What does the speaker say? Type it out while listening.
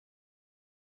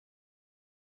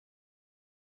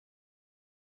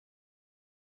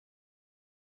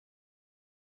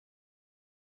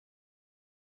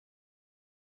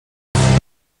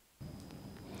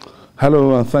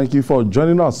Hello and thank you for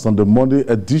joining us on the Monday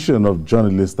edition of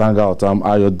Journalist Hangout. I'm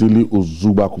Ayodele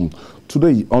Ozubakum.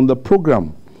 Today on the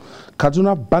program,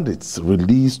 Kaduna bandits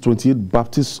released 28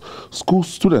 Baptist school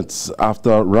students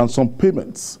after ransom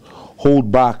payments,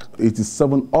 hold back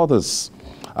 87 others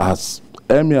as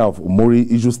Emir of Muri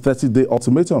issues 30-day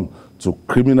ultimatum to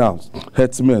criminal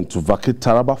herdsmen to vacate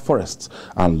Taraba Forest.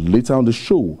 And later on the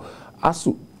show,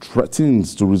 ASU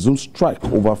threatens to resume strike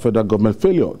over federal government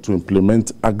failure to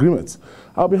implement agreements.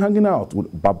 I'll be hanging out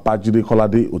with Babajide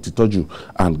Kolade Otitoju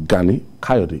and Gani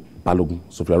Kayode Balogun.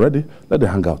 So if you're ready, let the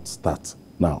hangout start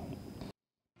now.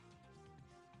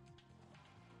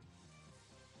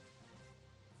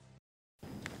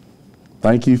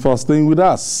 Thank you for staying with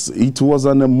us. It was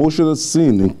an emotional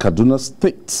scene in Kaduna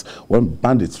State when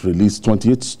bandits released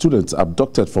 28 students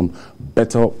abducted from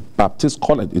Bethel Baptist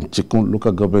College in Chikun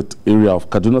local government area of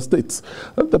Kaduna State.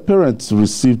 The parents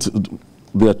received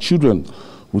their children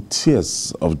with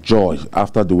tears of joy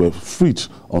after they were freed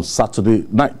on Saturday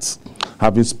night,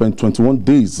 having spent 21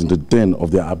 days in the den of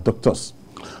their abductors.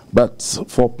 But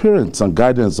for parents and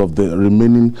guidance of the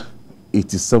remaining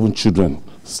 87 children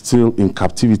still in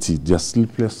captivity, their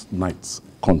sleepless nights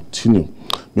continue.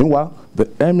 Meanwhile, the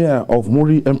Emir of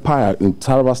Muri Empire in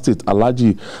Taraba State,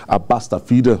 Alhaji Abbas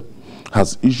Tafida,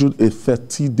 has issued a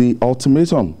 30-day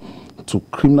ultimatum to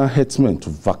criminal herdsmen to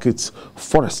vacate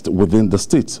forest within the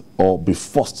state or be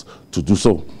forced to do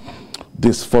so.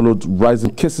 This followed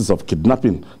rising cases of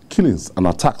kidnapping, killings, and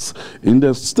attacks in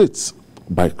the states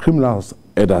by criminals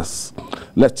herders.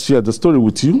 Let's share the story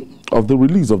with you of the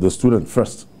release of the student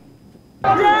first. It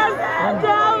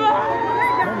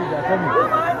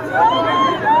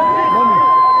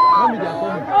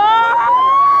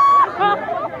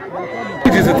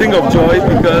is a thing of joy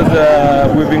because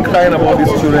we've been crying about these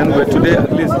children, but today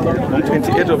at least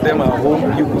 28 of them are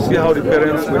home. You could see how the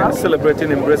parents were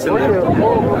celebrating, embracing them.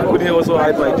 I couldn't also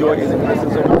hide my joy in embracing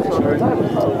some of the children.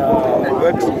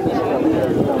 But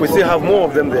we still have more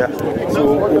of them there.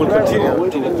 So we will continue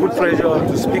to put pressure,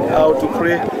 to speak out, to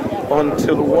pray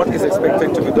until what is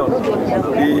expected to be done.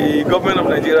 The government of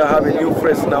Nigeria have a new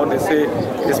phrase now. They say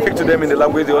they speak to them in the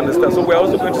language they understand. So we're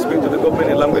also going to speak to the government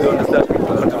in the language they understand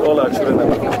until all our children are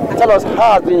back. Tell us,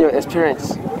 how has been your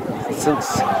experience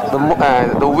since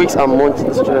the weeks and months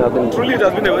the children have been? Truly, it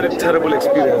has been a very terrible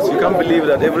experience. You can't believe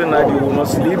that every night you will not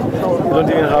sleep. You don't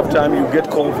even have time. You get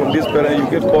call from this parent, you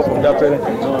get call from that parent.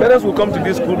 Parents will come to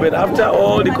this school, but after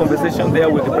all the conversation there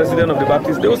with the president of the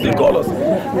Baptist, they will still call us.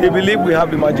 They believe we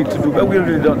have the magic to do, but we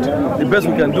really don't. The best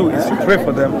we can do is to pray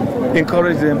for them,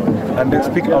 encourage them, and then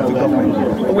speak out to government.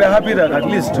 But we are happy that at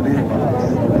least today,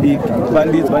 the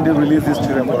bandits release these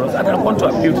children for us. And I want to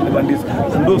appeal to the bandits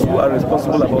and those who are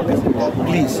responsible about this.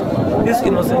 Please, these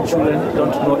innocent children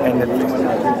don't know anything.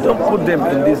 Don't put them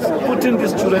in this. Putting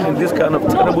these children in this kind of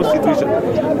terrible situation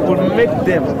will make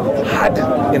them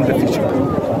harden in the future.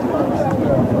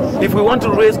 If we want to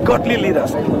raise godly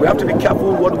leaders, we have to be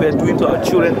careful what we are doing to our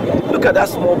children. Look at that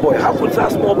small boy. How could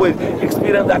that small boy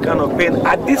experience that kind of pain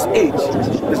at this age?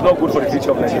 It's not good for the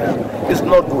future of Nigeria. It's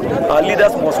not good. Our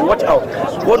leaders must watch out.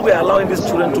 What we are allowing these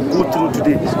children to go through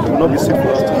today will not be safe for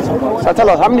us to do. So tell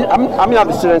us, how many of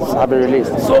the students have been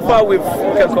released? So far, we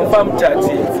can confirm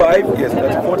 35, yes,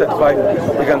 34, 35.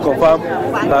 We can confirm.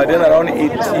 Then around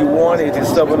 81,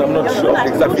 87, I'm not sure of the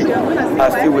exact figure,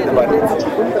 are still with the bandits.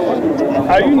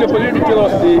 Are you in a position to tell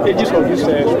us the ages of these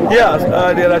students? Yes,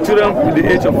 there are children with the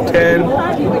age of 10,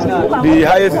 the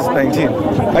highest is 19.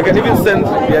 I can even send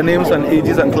their names and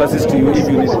ages and classes to you if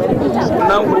you need it.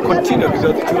 Now we'll continue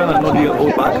because the children are not here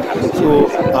all back. So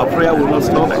our prayer will not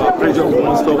stop, our pressure will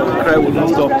not stop, our cry will not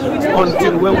stop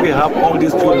until when we have all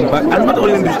these children back. And not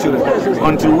only these children,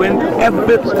 until when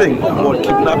everything about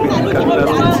kidnapping in Kaduna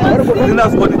State. And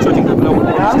that's what the church in Kaduna will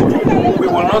promise to do. We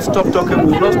will not stop talking,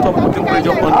 we will not stop putting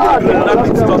pressure until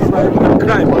kidnapping stops and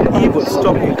crime and evil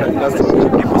stop in Kaduna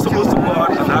State. People are supposed to go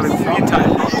out and have a free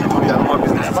time to do their normal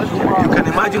businesses. You can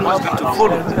imagine what's going to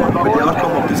follow with the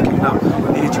outcome of this kidnapping.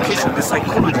 The education, the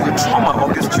psychology, the trauma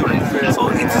of these children. So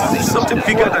it's something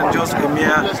bigger than just a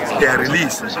mere their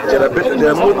release. There are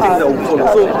more things that will follow.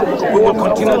 So we will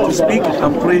continue to speak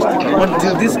and pray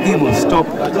until this evil stop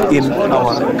in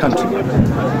our country.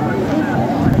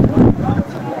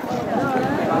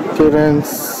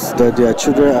 Parents that their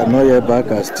children are not yet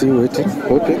back are still waiting.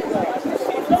 Okay.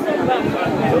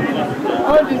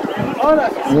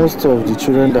 Most of the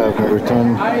children that have been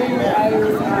returned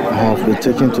have been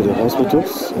taken to the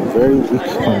hospitals in very weak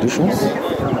conditions.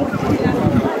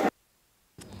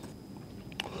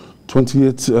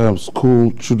 28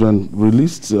 school children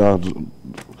released,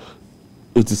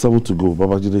 87 to go.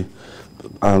 Babajide,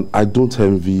 And I don't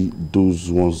envy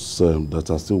those ones that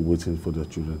are still waiting for their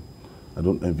children. I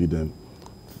don't envy them.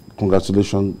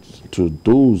 Congratulations to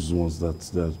those ones that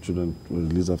their children were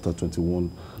released after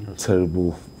 21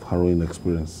 terrible, harrowing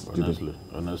experience.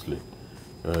 Honestly.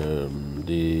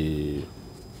 The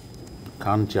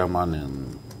CAN chairman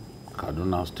in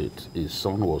Kaduna State, his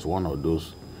son was one of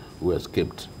those who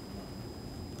escaped.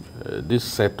 This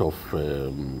set of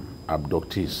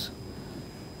abductees,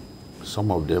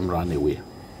 some of them ran away.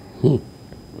 You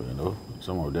know,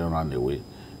 some of them ran away.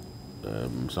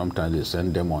 Sometimes they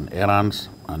send them on errands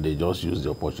and they just use the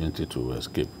opportunity to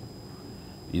escape.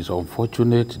 It's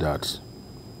unfortunate that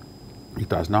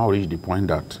it has now reached the point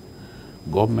that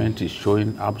government is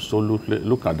showing absolutely,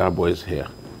 look at that boy's hair,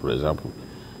 for example.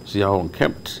 See how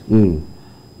unkempt.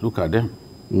 Look at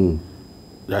them.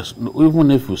 There's,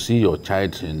 even if you see your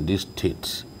child in this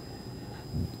state,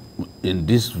 in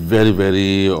this very,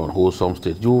 very unwholesome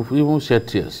state, you even shed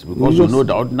tears because you know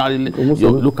that ordinarily,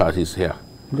 look at his hair.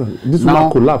 This now,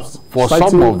 one collapsed. For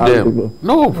some of them,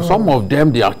 for some of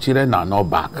them, their children are not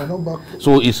back.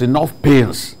 So it's enough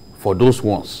pains for those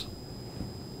ones.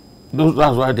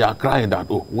 That's why they are crying that,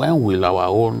 oh, when will our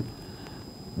own...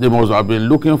 They must have been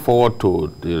looking forward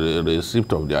to the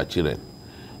receipt of their children.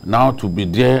 Now to be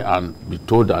there and be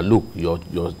told that, look, your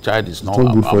child is not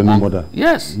good for any mother.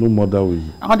 Yes. No mother will.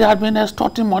 And they have been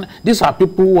extorting money. These are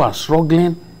people who are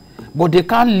struggling, but they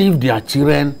can't leave their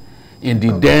children in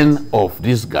the den of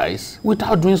these guys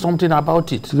without doing something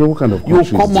about it. So what kind of you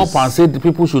come up and say the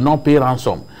people should not pay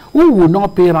ransom. Who will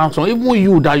not pay ransom? Even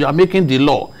you that you are making the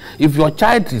law. If your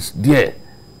child is there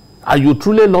and you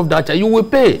truly love that child, you will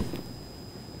pay.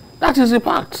 That is the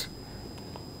fact.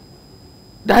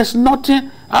 There is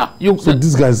nothing. So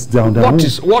these guys down there.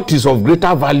 What is of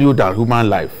greater value than human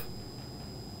life?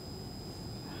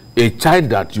 A child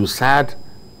that you sad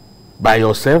by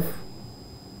yourself,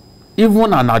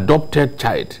 even an adopted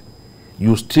child,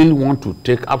 you still want to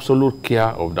take absolute care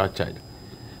of that child.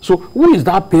 So who is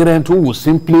that parent who will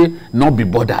simply not be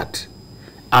bothered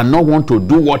and not want to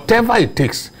do whatever it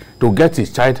takes to get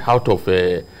his child out of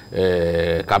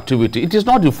captivity? It is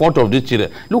not the fault of these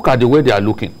children. Look at the way they are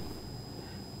looking.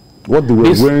 What they were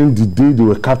wearing the day they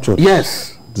were captured.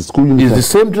 Yes. The school uniform. It's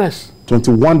the same dress.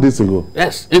 21 days ago.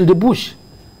 Yes, in the bush.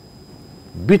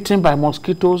 Beaten by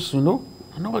mosquitoes, you know,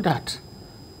 and all that.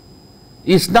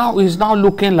 It's now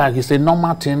looking like it's a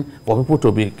normal thing for people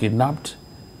to be kidnapped.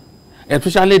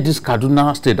 Especially this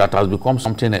Kaduna State that has become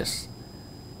something else.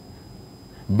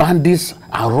 Bandits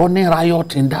are running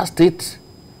riot in that state,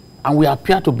 and we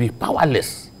appear to be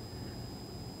powerless.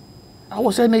 I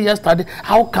was saying it yesterday,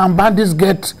 how can bandits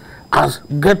get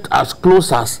as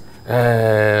close as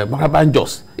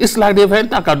Marabanjos? It's like they've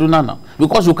entered Kaduna now,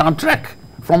 because you can trek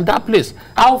from that place.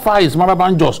 How far is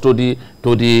Marabanjos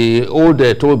to the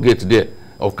old toll gate there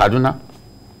of Kaduna?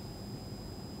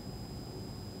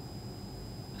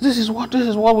 This is what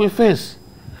we face.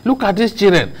 Look at these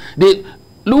children.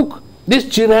 These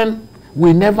children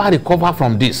will never recover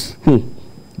from this.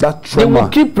 That trauma. They will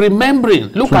keep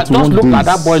remembering. Just look at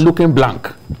that boy looking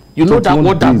blank. You know that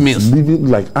what that means. Living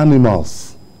like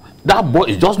animals. That boy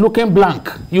is just looking blank.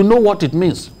 You know what it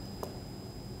means.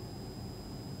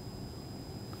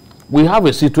 We have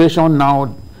a situation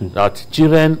now that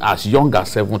children as young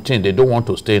as 17, they don't want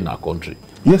to stay in our country.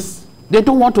 Yes. They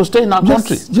don't want to stay in our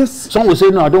country. Yes. Some will say,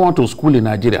 no, I don't want to school in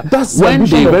Nigeria. That's when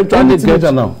they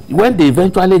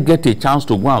eventually get a chance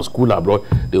to go and school abroad,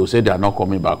 they will say they are not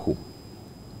coming back home.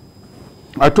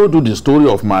 I told you the story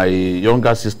of my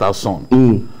younger sister's son,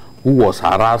 who was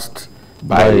harassed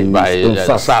by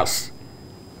SARS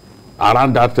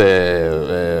around that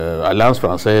Alliance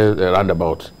Française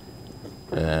roundabout,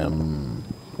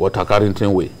 Water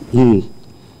Carrington Way,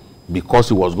 because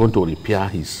he was going to repair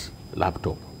his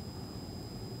laptop.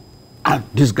 And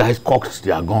these guys cocked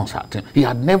their guns at him. He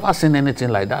had never seen anything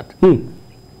like that. An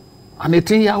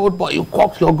 18-year-old boy, you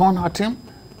cocked your gun at him?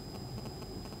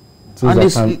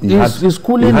 Since and he's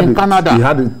schooling in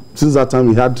Canada. Since that time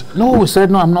he had... No, he said,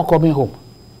 no, I'm not coming home.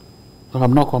 No,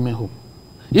 I'm not coming home.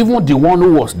 Even the one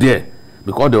who was there,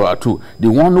 because there were two, the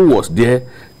one who was there,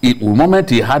 the moment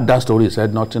he had that story, he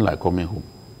said nothing like coming home.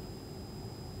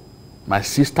 My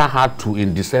sister had to,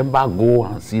 in December, go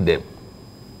and see them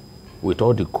with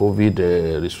all the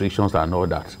COVID restrictions and all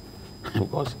that.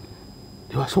 Because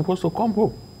they were supposed to come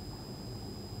home.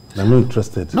 They're not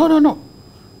interested. No.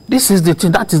 This is the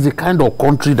thing. That is the kind of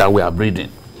country that we are breeding.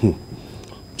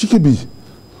 GKB,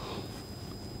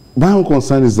 my own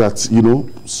concern is that, you know,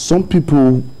 some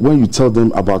people, when you tell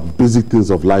them about basic things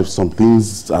of life, some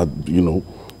things are, you know,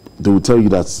 they will tell you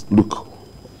that, look,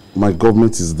 my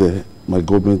government is there, my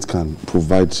government can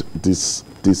provide this,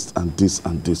 and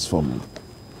this for me.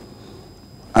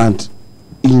 And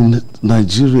in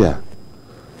Nigeria,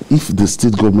 if the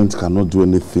state government cannot do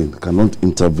anything, cannot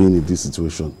intervene in this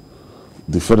situation,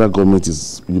 the federal government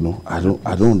is, you know, I don't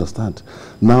understand.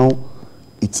 Now,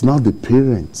 it's now the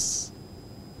parents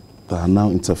that are now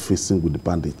interfacing with the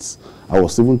bandits. I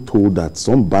was even told that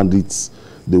some bandits,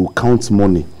 they will count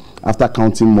money. After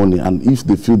counting money, and if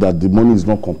they feel that the money is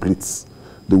not complete,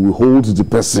 they will hold the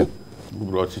person who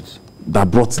brought it, that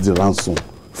brought the ransom.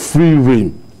 Free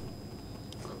reign.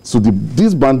 So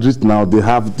these bandits now, they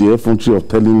have the effrontery of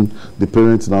telling the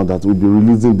parents now that we'll be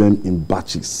releasing them in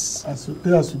batches. As you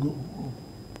go.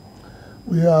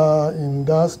 We are in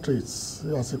dire straits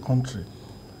as a country.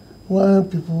 When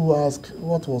people ask,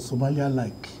 what was Somalia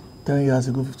like 10 years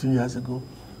ago, 15 years ago,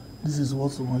 this is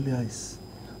what Somalia is.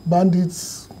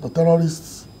 Bandits, the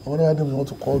terrorists, or whatever name you want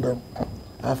to call them,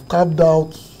 have carved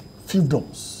out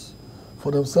fiefdoms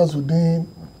for themselves within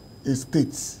a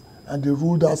state, and they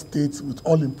rule that state with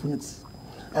all impunity.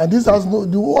 And this has no,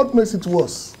 what makes it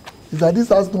worse is that this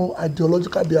has no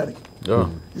ideological bearing. Yeah.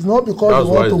 It's not because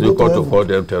they want to go to heaven. That's why it's difficult to call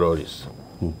them terrorists.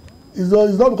 It's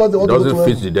not because they want to go to heaven.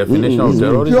 Doesn't fit the definition of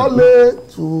terrorism. Purely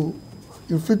to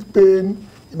inflict pain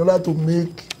in order to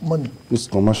make money. It's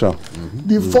commercial.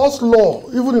 The first law,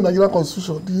 even in the Nigerian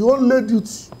constitution, the only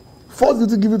duty, first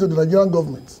duty given to the Nigerian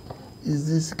government is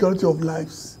the security of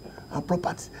lives and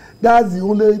property. That's the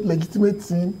only legitimate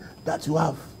thing that you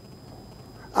have.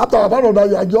 After part of that,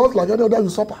 you are just like any other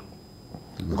usurper.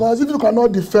 Because if you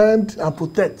cannot defend and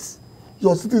protect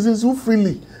your citizens who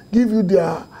freely give you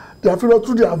their freedom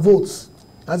through their votes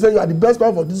and say you are the best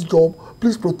man for this job,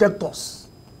 please protect us.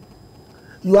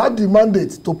 You have the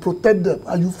mandate to protect them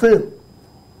and you fail.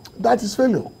 That is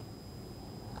failure.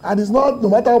 And it's not, no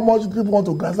matter how much people want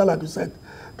to grandstand, like you said,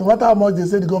 no matter how much they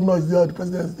say the governor is there, the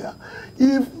president is there,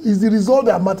 if it's the result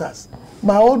that matters.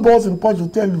 My old boss in Punch will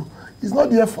tell you, it's not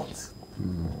the effort,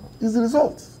 it's the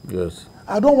result. Yes.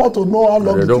 I don't want to know how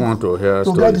long they don't want to hear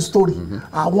to get the story.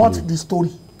 I want the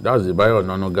story. That's the bio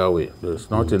Nonoga way. It's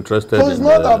not interested so it's in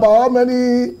not about how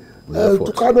many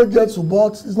Tucano jets you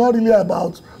bought. It's not really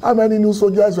about how many new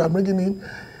soldiers you are bringing in.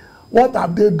 What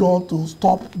have they done to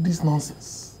stop this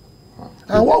nonsense?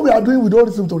 And what we are doing, we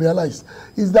don't seem to realize,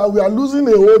 is that we are losing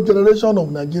a whole generation of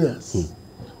Nigerians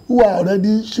who are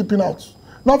already shipping out.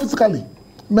 Not physically,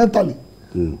 mentally,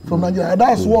 from Nigeria. And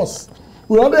that's worse.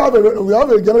 We already have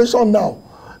a generation now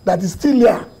that is still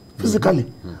here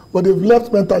physically, but they've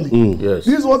left mentally. Yes.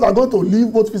 These ones are going to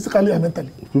live both physically and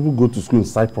mentally. People go to school in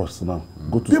Cyprus now.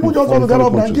 People just want to get out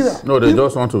of Nigeria. No, they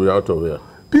just want to be out of here.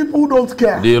 People don't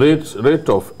care. The rate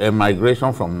of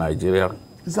emigration from Nigeria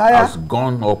has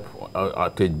gone up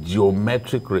at a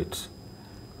geometric rate,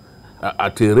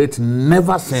 at a rate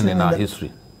never seen in our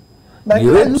history.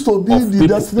 Nigeria used to be the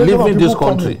destination of people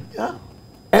coming. Yeah.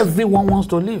 Everyone wants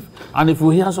to live. And if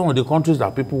we hear some of the countries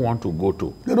that people want to go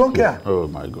to, they don't care. Oh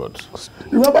my God.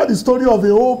 Remember the story of a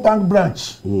whole bank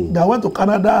branch that went to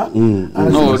Canada?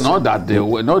 No, not that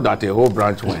the whole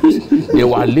branch went. They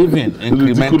were living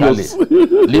incrementally.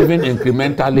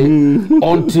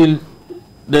 Until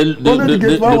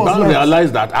the bank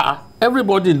realized that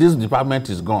everybody in this department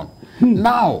is gone.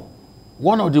 Now,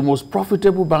 one of the most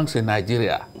profitable banks in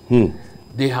Nigeria,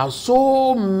 they have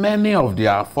so many of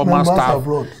their former staff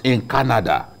abroad in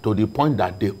Canada to the point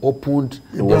that they opened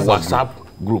a WhatsApp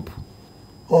group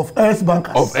of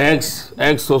ex-bankers. Of ex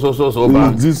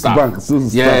bank this bank.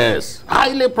 Yes.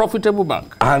 Highly profitable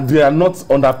bank. And they are not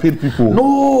underpaid people.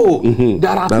 No. There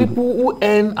are people who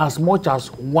earn as much as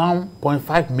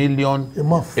 1.5 million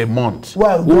a month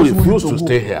who refuse to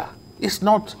stay here. It's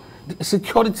not,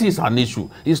 security is an issue.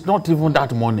 It's not even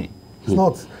that money. It's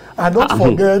not. And don't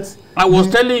forget, I was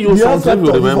telling you something,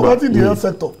 you remember. Forgetting the health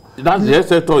sector. The health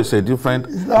sector is a different...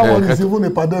 That one is even a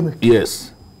pandemic.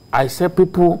 Yes. I said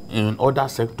people in other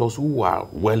sectors who are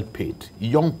well paid,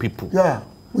 young people. Yeah,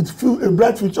 with a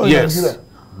bright future in Nigeria.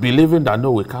 Believing that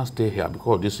no, we can't stay here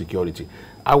because of this security.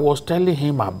 I was telling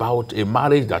him about a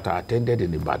marriage that I attended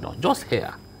in Ibadan, just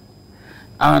here.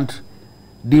 And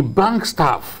the bank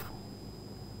staff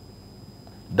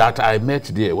that I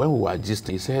met there, when we were just,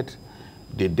 he said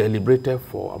they deliberated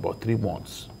for about 3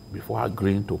 months before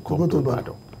agreeing to come to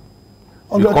Ibadan.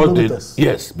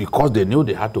 Because they knew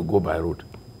they had to go by road.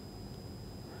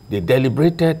 They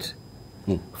deliberated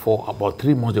for about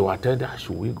 3 months. They were telling us,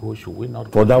 should we go, should we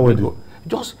not go? For that wedding?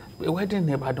 Just a wedding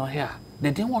in Ibadan here.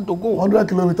 They didn't want to go. 100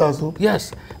 kilometers. So.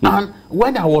 Yes. And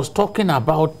when I was talking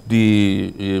about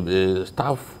the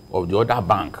staff of the other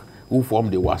bank who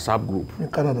formed the WhatsApp group in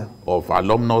Canada of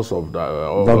alumnus of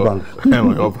the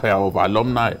bank, of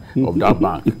alumni of that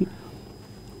bank,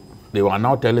 They were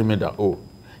now telling me that, oh,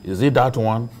 is it that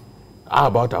one? How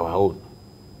about our own?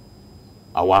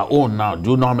 Our own now,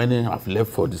 do you know how many have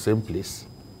left for the same place?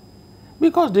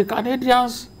 Because the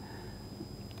Canadians,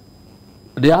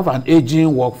 they have an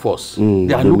aging workforce.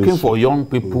 They are looking for young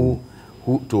people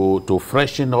who to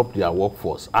freshen up their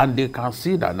workforce. And they can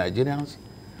see that Nigerians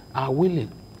are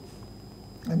willing.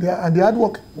 And they are hard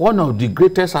work. One of the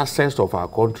greatest assets of our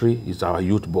country is our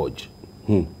youth budget.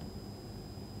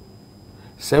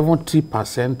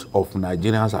 70% of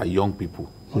Nigerians are young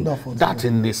people. That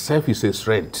in itself is a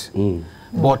strength.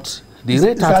 But the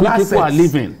rate at which people are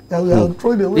living,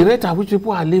 the rate at which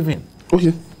people are living.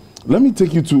 Okay, let me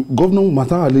take you to Governor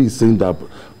Matawale is saying that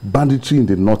banditry in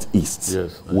the northeast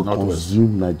will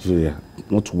consume Nigeria,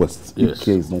 northwest. Yes. UK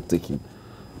is not taking.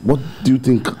 What do you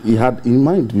think he had in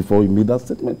mind before he made that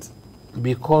statement?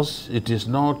 Because it is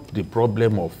not the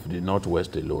problem of the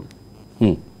northwest alone.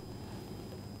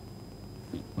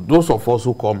 Those of us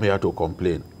who come here to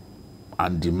complain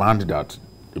and demand that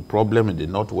the problem in the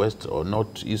northwest or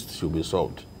northeast should be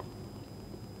solved,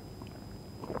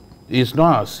 it's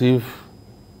not as if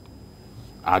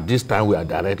at this time we are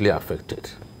directly affected.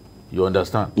 You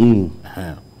understand?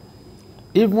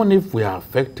 Even if we are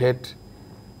affected,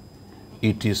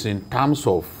 it is in terms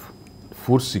of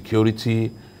food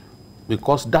security,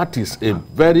 because that is a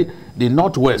very, the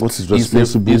northwest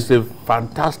is a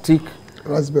fantastic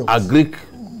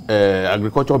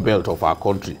agricultural belt of our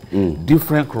country.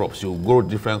 Different crops, you grow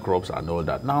different crops and all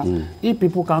that. Now, if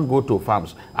people can't go to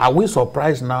farms, are we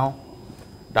surprised now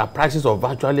that prices of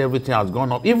virtually everything has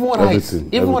gone up? Even rice,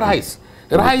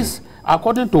 rice,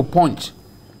 according to Punch,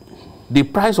 the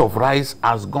price of rice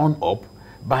has gone up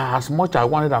by as much as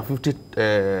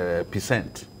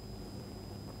 150%.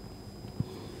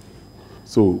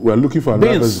 So we're looking for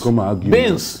beans, to come and argue.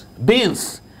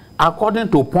 Beans, according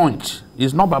to Punch,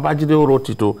 it's not Babajide who wrote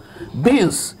it.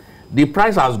 Beans, the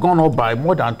price has gone up by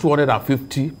more than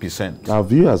 250%. Our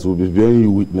viewers will be bearing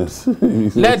you witness.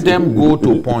 Let them go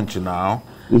to Punch now.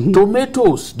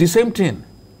 Tomatoes, the same thing.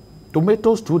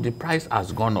 Tomatoes too, the price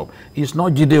has gone up. It's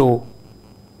not Jideo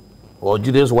or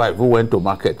Jideo's wife who went to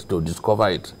market to discover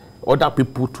it. Other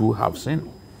people too have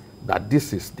seen that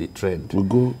this is the trend. We'll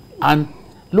go. And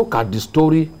look at the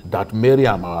story that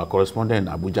Miriam, our correspondent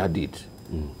in Abuja, did.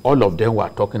 All of them were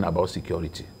talking about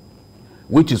security,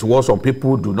 which is what some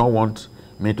people do not want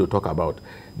me to talk about.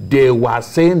 They were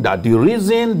saying that the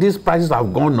reason these prices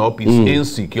have gone up is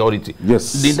insecurity.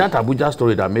 Yes. That Abuja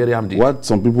story that Miriam did. What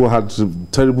some people had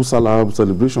terrible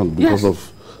celebration because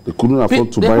of they couldn't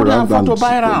afford to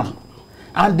buy RAM.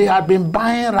 And they had been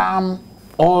buying RAM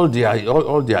all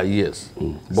their years.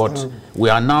 But we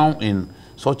are now in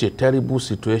such a terrible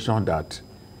situation that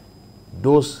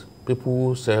those people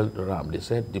who sell RAM, they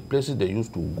said the places they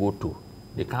used to go to,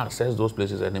 they can't access those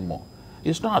places anymore.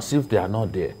 It's not as if they are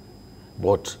not there.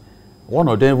 But one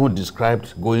of them even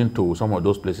described going to some of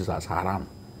those places as haram.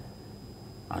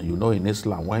 And you know, in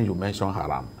Islam, when you mention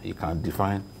haram, you can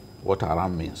define what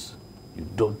haram means. You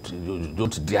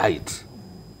don't dare it.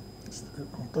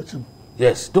 Untouchable.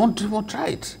 Yes, don't even try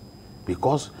it,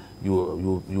 because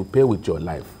you pay with your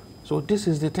life. So this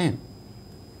is the thing.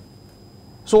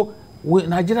 So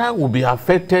Nigeria will be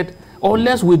affected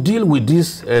unless we deal with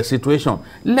this situation.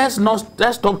 Let's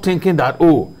stop thinking that,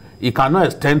 oh, it cannot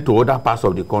extend to other parts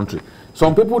of the country.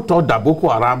 Some people thought that Boko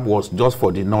Haram was just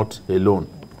for the north alone.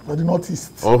 For the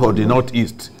northeast. Or for the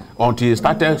northeast. Until it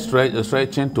started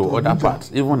stretching to other parts.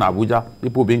 Even Abuja,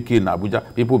 people being killed in Abuja,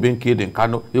 people being killed in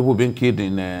Kano, people being killed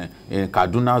in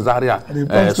Kaduna, Zaria,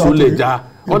 Suleja,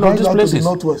 all of these places.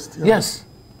 Northwest, Yes.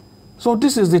 So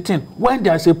this is the thing. When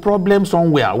there's a problem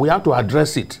somewhere, we have to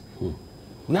address it.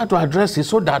 We have to address it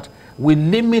so that we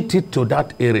limit it to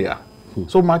that area.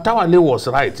 So Matawale was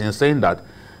right in saying that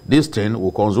this thing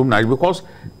will consume Nigeria, because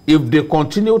if they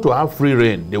continue to have free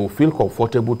reign, they will feel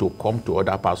comfortable to come to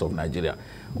other parts of Nigeria.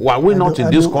 Were we not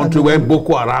in this country where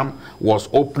Boko Haram was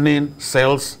opening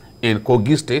cells in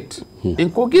Kogi State? In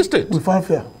Kogi State. With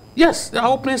fanfare. Yes, they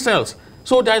are opening cells.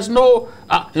 So there is no,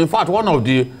 in fact, one of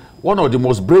the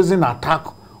most brazen attack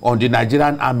on the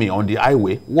Nigerian army on the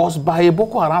highway was by a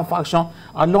Boko Haram faction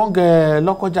along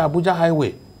Lokoja Abuja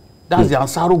highway. That's the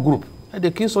Ansaru group. And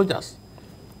they kill soldiers.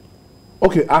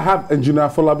 Okay, I have Engineer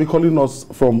Folabi calling us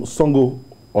from Songo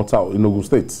Otao in Ogun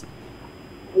State.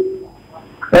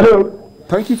 Hello.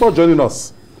 Thank you for joining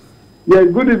us.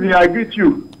 Yes, good evening. I greet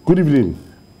you. Good evening.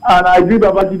 And I greet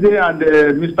Babajide and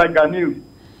Mr. Ganil.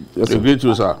 Yes, I greet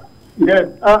you, sir. Yes,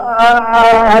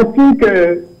 I think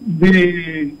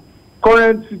the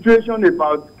current situation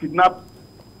about kidnap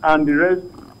and the rest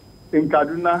in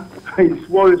Kaduna is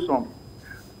worrisome.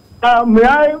 May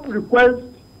I request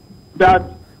that,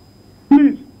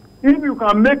 please, if you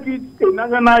can make it a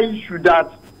national issue,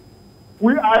 that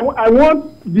I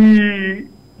want the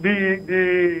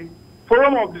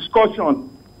forum of discussion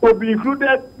to be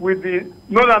included with the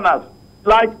Northerners,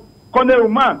 like Colonel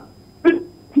Uman,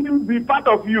 be part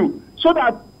of you, so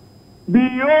that the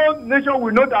whole nation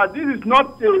will know that this is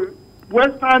not a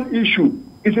Western issue,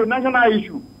 it's a national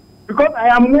issue. Because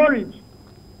I am worried,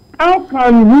 how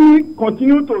can we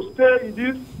continue to stay in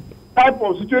this type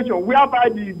of situation whereby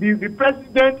the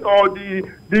president or the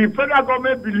federal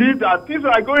government believe that things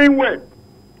are going well?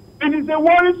 It is a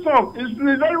worrisome. It's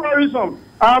very worrisome.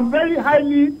 I'm very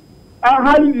highly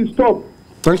disturbed.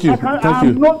 Thank you.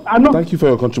 Thank you for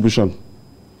your contribution.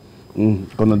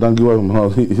 He's not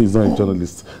a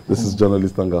journalist. This is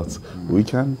Journalist Hangout. We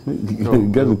can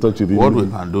get in touch with him. What we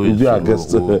can do is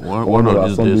one of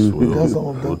these days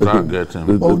we'll try and get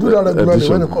him. We'll do that regularly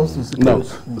when it comes to security.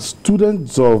 Now,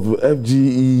 students of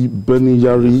FGE Beni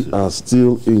Yari are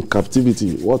still in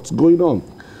captivity. What's going on?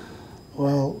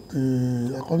 Well,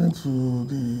 according to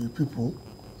the people,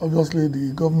 obviously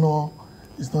the governor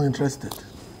is not interested.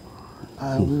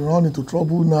 We run into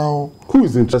trouble now. Who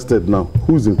is interested now?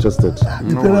 Who is interested?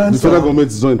 The federal government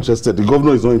is not interested. The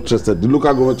governor is not interested. The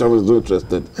local government chairman is not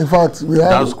interested. In fact, we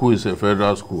have... That school is a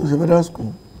federal school. It's a federal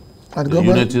school. And the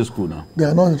unity school now. They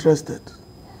are not interested.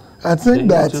 I think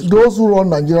that those who run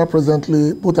Nigeria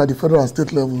presently, both at the federal and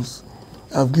state levels,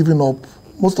 have given up,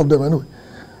 most of them anyway,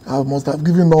 must have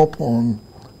given up on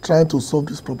trying to solve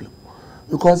this problem.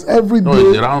 Because every day... No,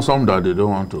 it's the ransom that they don't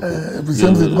want to pay.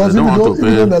 Because if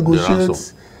you don't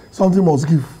negotiate, something must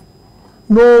give.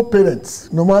 No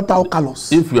parents, no matter how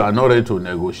callous. If you are not ready to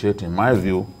negotiate, in my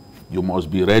view, you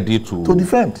must be ready to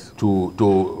defend.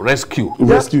 To rescue.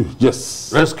 Rescue,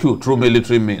 yes. Rescue through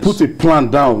military means. Put a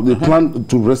plan down, the plan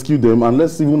to rescue them, and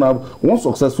let's even have one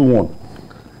successful one.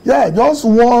 Yeah, just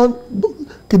one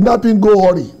kidnapping go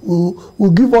hurry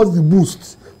will give us the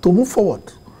boost to move forward.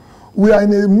 We are in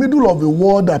the middle of a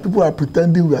war that people are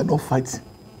pretending we are not fighting.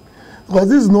 Because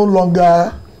this is no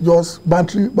longer just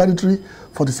banditry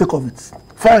for the sake of it.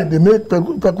 Fine, they make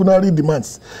pecuniary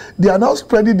demands. They are now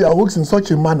spreading their works in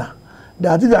such a manner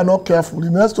that if they are not careful,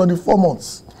 in the next 24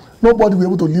 months, nobody will be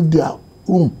able to leave their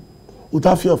room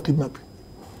without fear of kidnapping.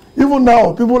 Even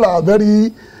now, people are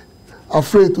very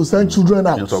afraid to send children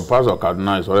out. In some parts of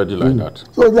Kaduna, it's already like that.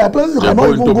 So there are places you cannot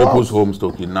even go out. They're going to people's homes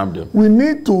to kidnap them. We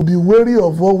need to be wary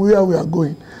of where we are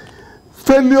going.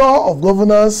 Failure of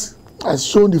governance has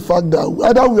shown the fact that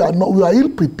either we are ill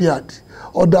prepared,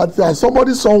 or that there is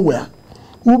somebody somewhere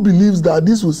who believes that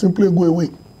this will simply go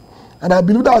away. And I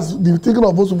believe that's the thinking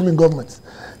of most people in government,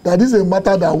 that this is a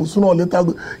matter that will sooner or later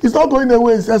go. It's not going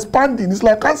away, it's expanding. It's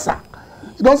like cancer.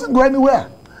 It doesn't go anywhere.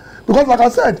 Because like I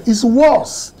said, it's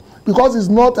worse. Because it's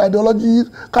not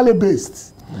ideologically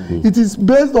based. It is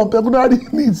based on pecuniary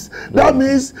needs. That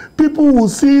means people will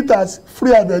see it as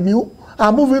free avenue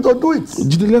and move in to do it.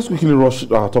 Let's quickly rush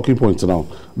our talking points now.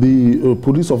 The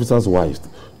police officers' wives,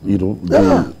 they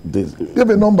give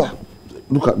a number.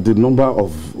 Look at the number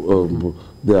of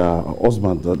their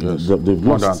husbands that they've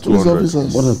lost. Police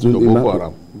officers.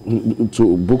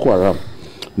 To Boko Haram.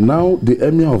 Now the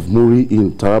Emir of Muri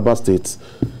in Taraba State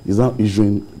is now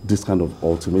issuing this kind of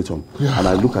ultimatum. And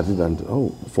I look at it and,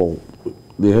 for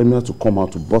the Emir to come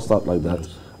out to bust out like that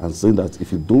and saying that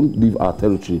if you don't leave our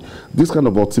territory, this kind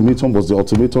of ultimatum was the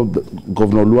ultimatum that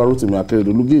Governor Oluwarotimi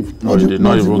Akeredolu gave. No, he did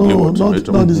not even give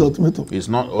ultimatum. Not this ultimatum. It's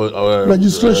not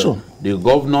registration. The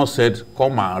governor said,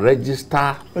 come and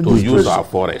register to use our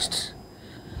forests.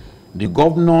 The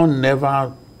governor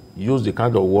never used the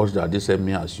kind of words that this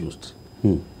Emir has used.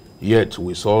 Yet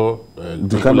we saw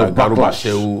the kind of Garuba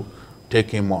Shehu take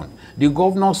him on. The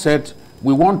governor said,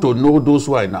 we want to know those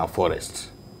who are in our forests.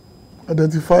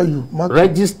 Identify you.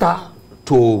 Register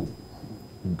to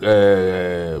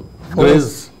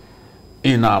graze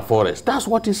in our forest. That's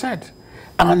what he said.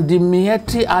 And the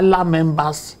Mieti Allah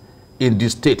members in the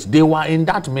state, they were in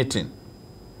that meeting.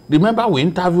 Remember, we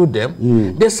interviewed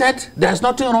them. They said there's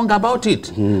nothing wrong about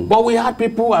it. But we had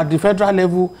people at the federal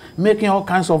level making all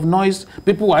kinds of noise.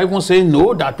 People were even saying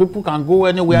no, that people can go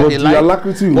anywhere they like. But the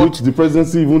alacrity in which the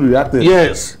presidency even reacted.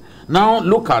 Yes. Now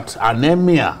look at an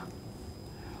emir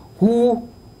who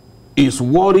is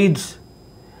worried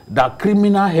that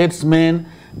criminal headsmen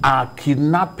are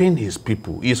kidnapping his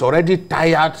people. He's already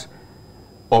tired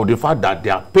of the fact that they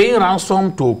are paying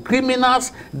ransom to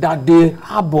criminals that they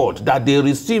harbored, that they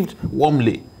received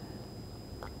warmly.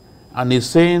 And he's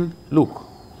saying, look,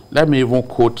 let me even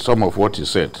quote some of what he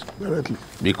said. Directly.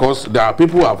 Because there are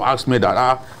people who have asked me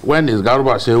that, when is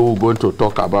Garuba Shehu going to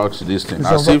talk about this thing?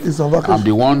 As if I'm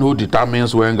the one who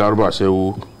determines when Garuba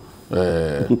Shehu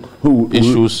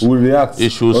issues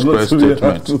press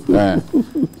statement.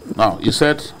 Now, he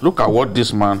said, look at what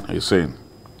this man is saying.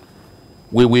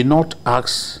 We will not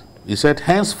ask, he said,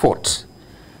 henceforth,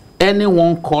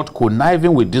 anyone caught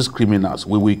conniving with these criminals,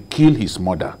 we will kill his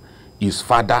mother, his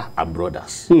father, and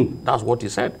brothers. That's what he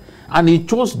said. And he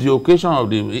chose the occasion of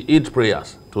the Eid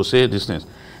prayers to say these things.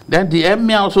 Then the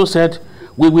Emir also said,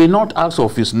 we will not ask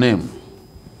of his name.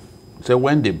 So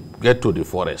when they get to the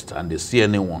forest and they see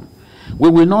anyone, we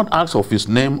will not ask of his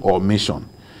name or mission.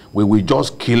 We will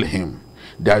just kill him.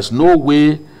 There is no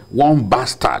way one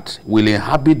bastard will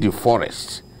inhabit the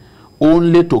forest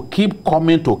only to keep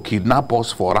coming to kidnap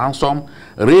us for ransom,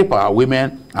 rape our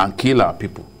women, and kill our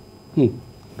people.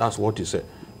 That's what he said.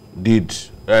 Did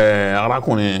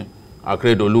Arakuni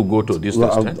Akredolu go to this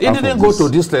extent? He didn't go to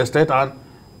this extent, and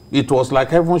it was like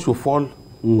heaven should fall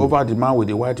over the man with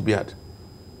the white beard.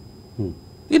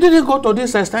 He didn't go to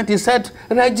this extent. He said,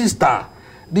 register.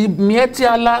 The Mieti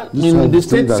Allah in the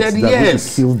state said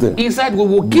yes. He said, we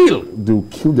will kill. They will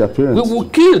kill their parents. We will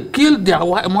kill their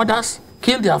mothers,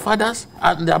 kill their fathers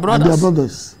and their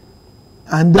brothers.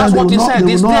 And then that's what he said.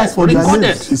 It's there, recorded.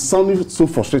 It's sounding so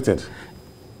frustrated.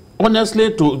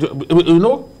 Honestly, you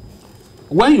know,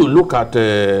 when you look at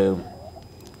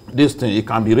this thing, it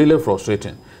can be really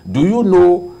frustrating. Do you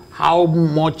know how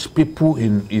much people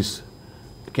in his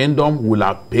kingdom will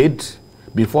have paid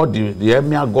before the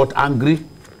Emir got angry?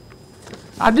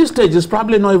 At this stage, he's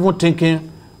probably not even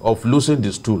thinking of losing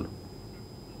the stool.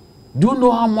 Do you know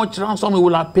how much ransom he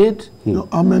will have paid?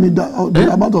 How many, the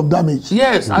amount of damage?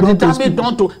 Yes, and the damage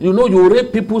done to, you know, you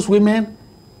rape people's women.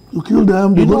 You kill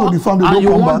them, they go to the farm, they don't come back. And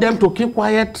you want them to keep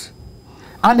quiet.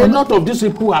 And a lot of these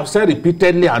people have said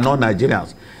repeatedly are not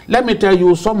Nigerians. Let me tell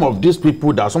you, some of these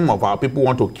people that some of our people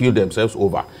want to kill themselves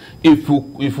over, if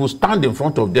you stand in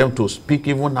front of them to speak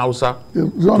even Hausa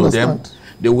to them,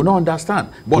 they will not understand.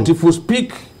 But if you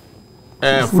speak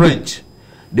French,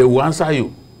 they will answer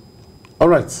you. All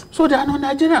right. So they are not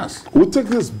Nigerians. We'll take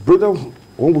this, brother.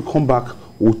 When we come back,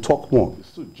 we'll talk more. It's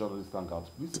still Journalist Hangout.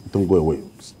 Please don't go away.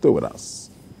 Stay with us.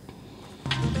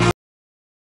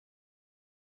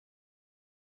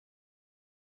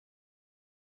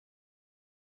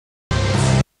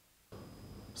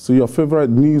 So your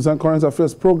favorite news and current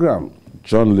affairs program,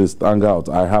 Journalist Hangout.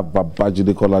 I have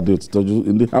Babajide Kolade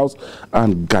in the house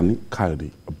and Gani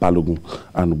Kayode Balogun,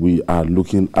 and we are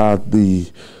looking at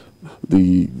the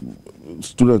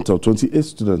students of 28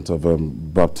 students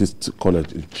of Baptist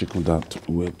College in Chikun that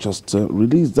were just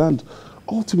released. And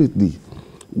ultimately,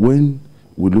 when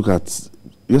we look at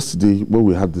yesterday when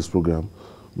we had this program,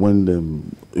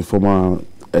 when a former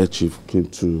air chief came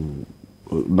to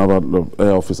naval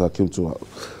air officer came to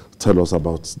tell us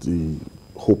about the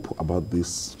hope about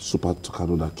this super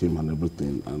Tucano that came and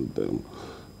everything, and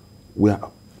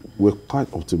we're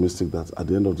quite optimistic that at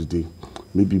the end of the day,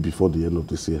 maybe before the end of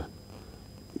this year,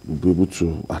 we'll be able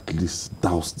to at least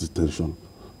douse the tension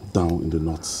down in the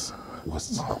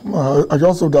northwest. I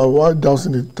just saw that why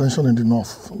dousing the tension in the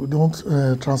north? We don't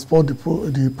transport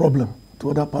the problem to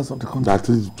other parts of the country. That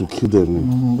is to kill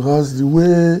them. Because the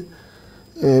way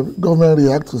government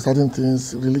reacts to certain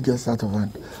things really gets out of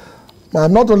hand.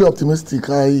 I'm not only optimistic,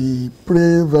 I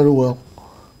pray very well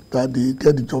that they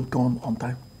get the job done on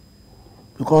time.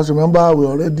 Because remember, we're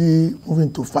already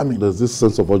moving to farming. There's this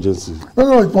sense of urgency.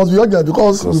 No, it must be urgent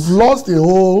because we've lost a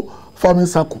whole farming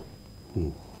cycle.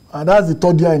 And that's the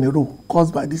third year in a row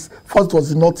caused by this. First was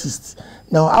the northeast.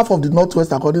 Now, half of the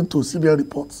northwest, according to CBN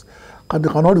reports, they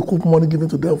cannot recoup money given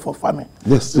to them for farming.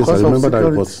 Yes, I remember that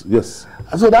report. Yes.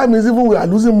 So that means even we are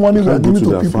losing money we are giving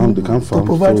to people to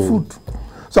provide food.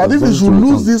 So I think we should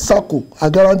lose this cycle. I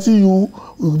guarantee you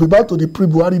we'll be back to the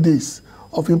pre-Buhari days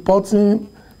of importing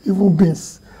even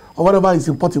beans or whatever is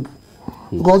importable.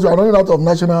 Because we are running out of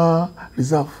national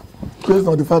reserve based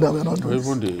on the fact that we are not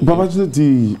doing this. But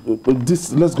actually,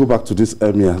 let's go back to this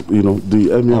Emir,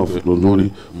 the Emir of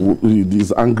Muri,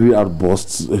 these angry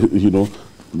outbursts,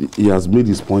 he has made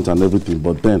his point and everything,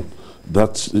 but then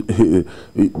that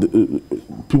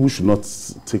people should not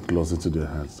take laws into their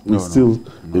hands. We're still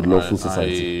a lawful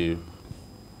society.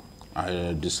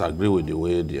 I disagree with the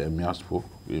way the Emir spoke.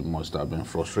 He must have been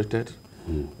frustrated.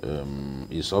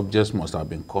 His subjects must have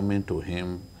been coming to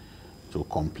him to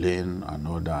complain and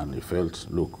all that, and he felt,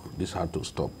 look, this had to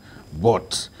stop.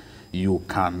 But you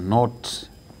cannot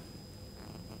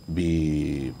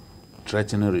be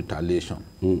threatening retaliation.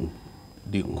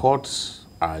 The courts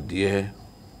are there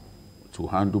to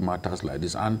handle matters like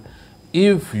this. And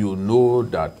if you know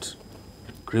that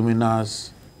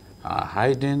criminals are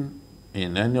hiding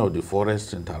in any of the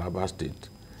forests in Taraba State,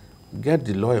 get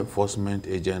the law enforcement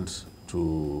agents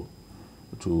to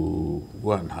to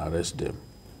go and arrest them.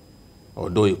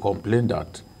 Although he complained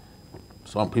that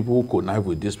some people who connive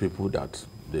with these people, that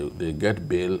they get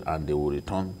bail and they will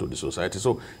return to the society.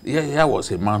 So here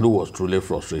was a man who was truly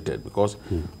frustrated because,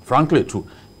 frankly, too,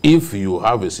 if you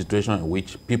have a situation in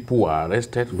which people are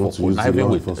arrested for conniving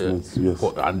with,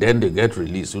 and then they get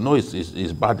released, you know,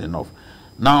 it's bad enough.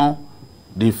 Now,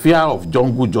 the fear of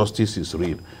jungle justice is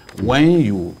real. When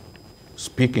you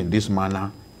speak in this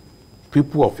manner,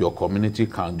 people of your community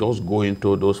can just go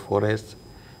into those forests,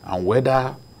 and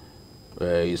whether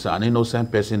it's an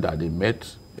innocent person that they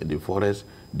met in the forest,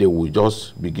 they will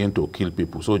just begin to kill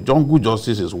people. So jungle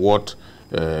justice is what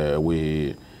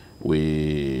we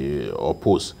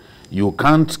oppose. You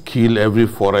can't kill every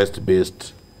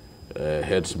forest-based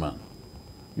herdsman.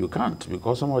 You can't,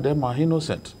 because some of them are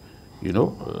innocent. You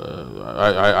know,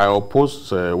 I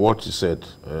oppose what he said,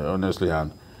 honestly,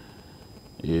 and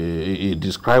he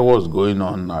described what's going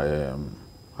on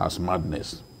as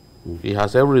madness. He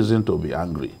has every reason to be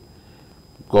angry.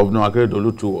 Governor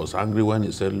Akeredolu too was angry when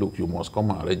he said, look, you must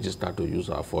come and register to use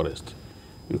our forest.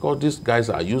 Because these guys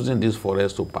are using this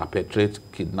forest to perpetrate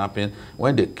kidnapping.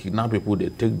 When they kidnap people, they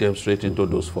take them straight into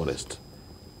those forests.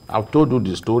 I've told you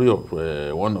the story of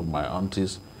one of my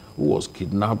aunties who was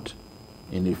kidnapped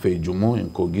in Ifejumo in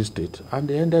Kogi State, and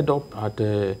they ended up at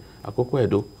Akoko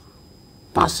Edo,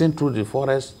 passing through the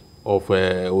forest of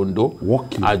Ondo,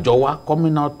 walking. Ajowa,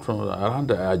 coming out from around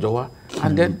Ajowa,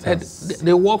 and then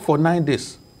they walk for 9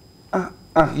 days.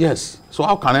 Yes. So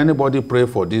how can anybody pray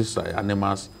for these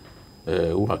animals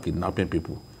who are kidnapping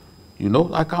people? You know,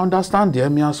 I can understand the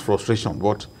Emir's frustration,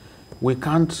 but we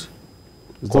can't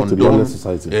condone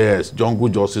society. Yes, jungle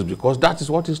justice, because that is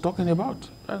what he's talking about.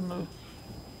 And,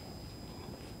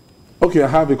 okay, I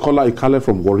have a caller, Ikale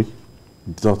from Warri,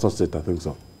 Delta State, I think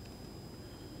so.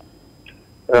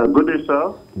 Good day,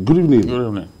 sir. Good evening. Good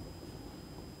evening.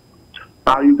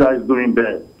 How are you guys doing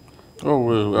there? Oh,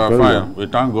 we are fine. We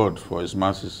thank God for his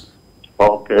mercies.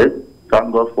 Okay.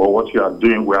 Thank God for what you are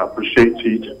doing. We appreciate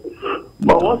it.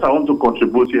 But what I want to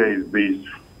contribute here is this.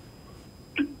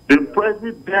 The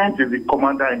president is the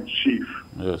commander-in-chief.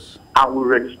 Yes. And we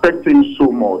respect him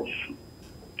so much.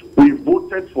 We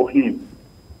voted for him.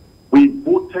 We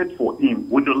voted for him.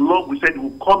 With the law, we said he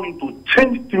will come in to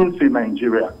change things in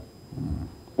Nigeria.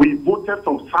 We voted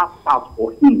from South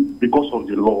for him because of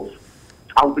the laws.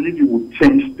 I believe he will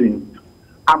change things.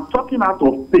 I'm talking out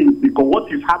of faith because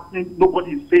what is happening,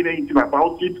 nobody is saying anything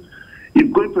about it.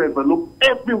 It's going to envelop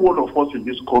every one of us in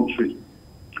this country.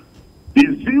 The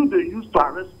zeal they used to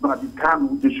arrest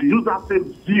Nadikanu, they should use that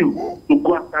same zeal to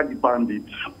go after the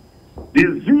bandits.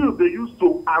 The zeal they used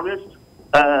to arrest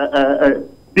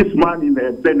this man in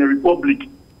the Benin Republic.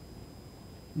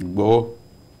 Go.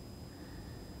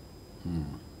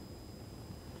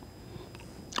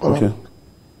 Okay.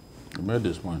 I made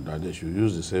this point that they should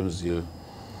use the same zeal.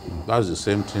 That's the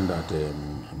same thing that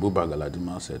Buba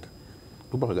Galadima said.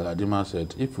 Buba Galadima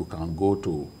said, if you can go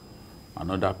to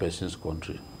another person's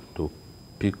country to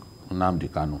pick Nnamdi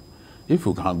Kanu, if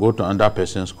you can go to another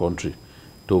person's country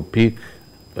to pick,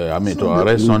 to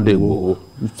arrest Sunday Igboho,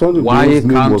 why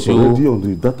can't you? Already on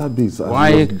the database.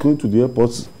 Why going to the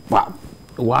airports?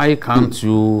 Why can't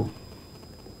you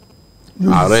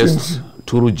arrest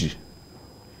Turuji?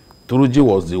 Turuji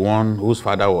was the one whose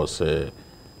father was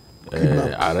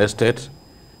arrested,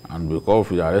 and because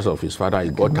of the arrest of his father, he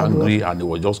got angry and he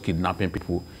was just kidnapping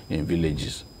people in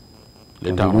villages.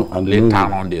 Later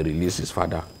on, they released his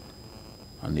father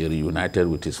and he reunited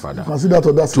with his father.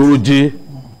 Turuji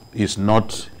is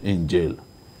not in jail.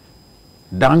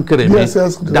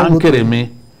 Dankeremi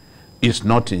is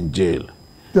not in jail.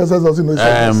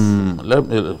 Let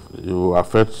me, you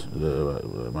affect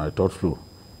my thought flow.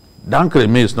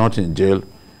 Dankeremi is not in jail.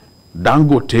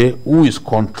 Dangote, who is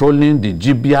controlling the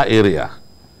Jibia area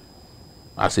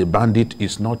as a bandit,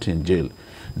 is not in jail.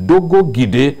 Dogo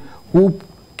Gide, who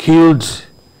killed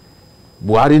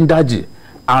Buhari Ndaji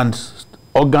and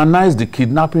organized the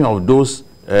kidnapping of those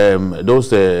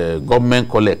government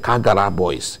called Kagara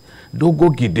boys, Dogo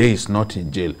Gide is not in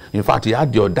jail. In fact, he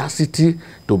had the audacity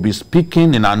to be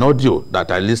speaking in an audio that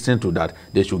I listened to that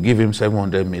they should give him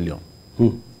 700 million.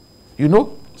 You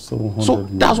know? So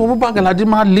that's what Buba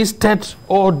Galadima listed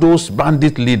all those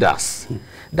bandit leaders.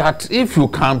 That if you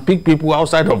can pick people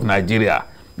outside of Nigeria,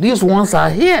 these ones are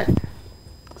here.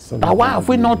 But why have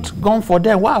we not gone for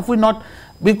them? Why have we not?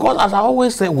 Because as I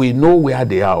always say, we know where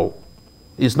they are.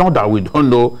 It's not that we don't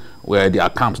know where they are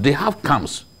camps. They have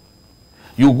camps.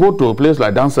 You go to a place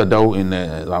like Dansadao in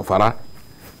Zamfara,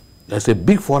 there's a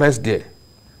big forest there.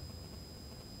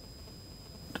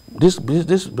 These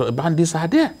bandits are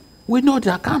there. We know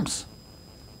their camps.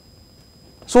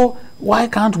 So why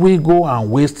can't we go and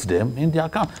waste them in their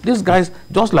account? These guys,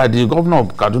 just like the governor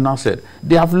of Kaduna said,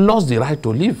 they have lost the right to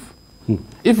live.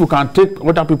 If you can take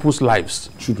other people's lives,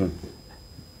 children.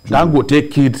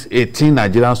 Dangote killed 18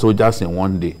 Nigerian soldiers in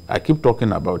one day. I keep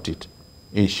talking about it.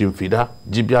 In Shimfida,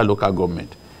 Jibia local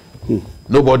government.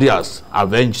 Nobody has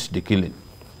avenged the killing.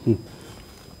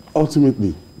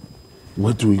 Ultimately,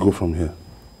 where do we go from here?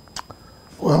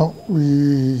 Well,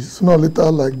 we sooner or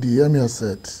later, like the Emir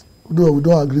said, though we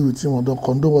don't agree with him or don't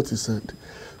condone what he said,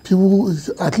 people,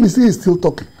 at least he is still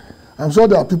talking. I'm sure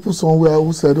there are people somewhere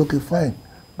who said, okay, fine,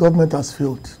 government has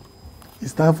failed.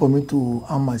 It's time for me to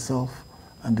arm myself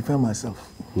and defend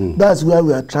myself. That's where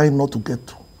we are trying not to get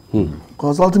to.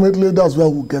 Because ultimately, that's where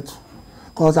we'll get to.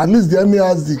 Because at least the Emir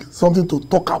has something to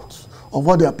talk out of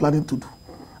what they are planning to do.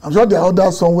 I'm sure there are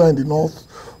others somewhere in the north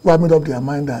who have made up their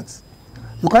mind that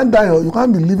you can't die, you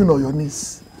can't be living on your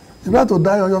knees. You have to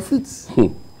die on your feet.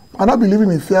 You cannot be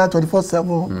living in fear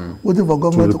 24/7, waiting for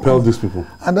government to repel these people.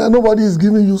 And then nobody is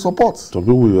giving you support. Some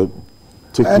people will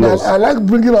take and I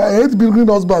hate bringing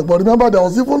us back, but remember there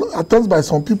was even attempts by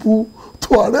some people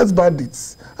to arrest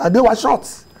bandits, and they were shot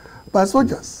by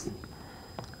soldiers.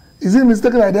 Is it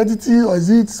mistaken identity or is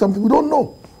it something we don't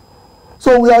know?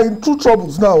 So we are in two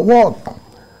troubles now. One,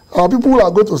 our people are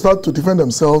going to start to defend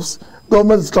themselves.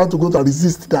 Government is trying to go to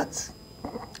resist that.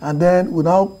 And then we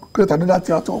now create another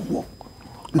theater of war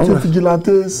between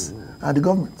vigilantes and the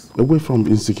government. Away from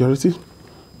insecurity,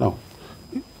 now,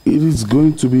 it is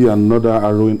going to be another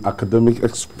harrowing academic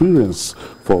experience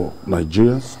for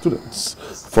Nigerian students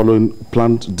following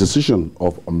planned decision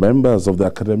of members of the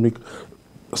Academic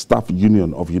Staff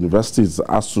Union of Universities,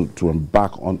 ASU, to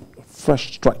embark on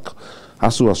fresh strike.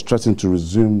 ASU has threatened to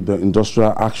resume the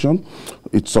industrial action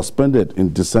it suspended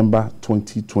in December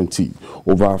 2020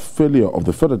 over a failure of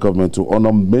the federal government to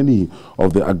honor many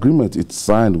of the agreements it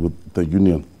signed with the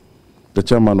union. The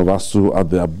chairman of ASU at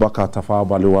the Abbas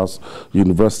Tafida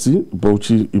University,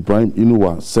 Bauchi Ibrahim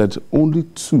Inuwa, said only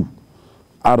 2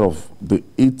 out of the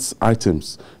 8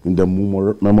 items in the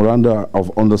memoranda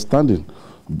of understanding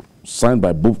signed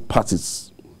by both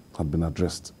parties had been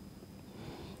addressed.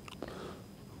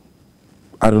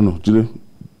 I don't know, Julie.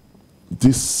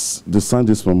 They signed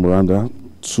this memoranda,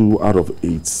 2 out of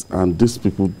 8, and these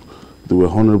people, they were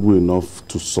honorable enough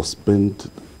to suspend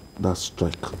that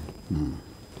strike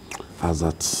as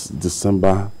at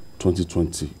December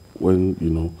 2020, when, you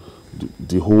know,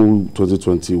 the whole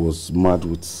 2020 was mad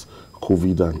with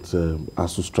COVID and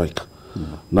ASU strike.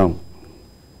 Now,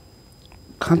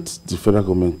 can't the federal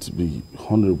government be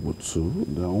honorable to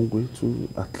their own way to,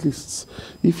 at least,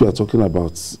 if you are talking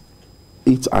about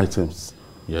 8 items,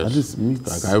 yes, at least meet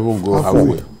like I even go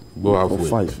halfway. Go halfway.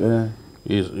 Or 5, yeah.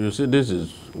 You see, this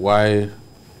is why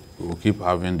we keep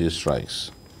having these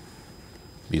strikes.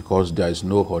 Because there is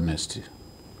no honesty.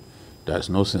 There is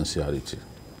no sincerity.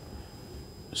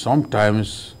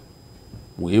 Sometimes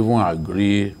we even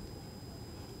agree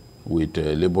with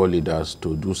labor leaders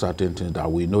to do certain things that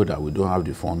we know that we don't have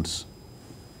the funds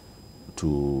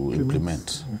to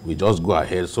implement. We just go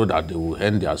ahead so that they will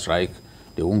end their strike.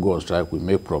 They won't go on strike. We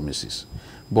make promises.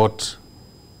 But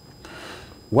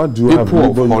what do you have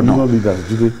labor leaders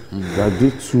do that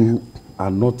they too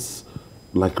are not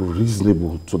like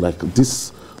reasonable to like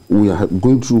this? We are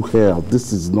going through here.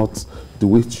 This is not the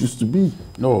way it used to be.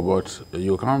 No, but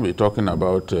you can't be talking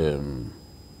about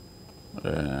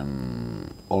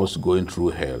us going through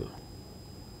hell.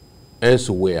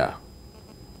 Elsewhere,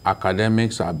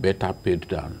 academics are better paid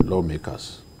than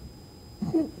lawmakers.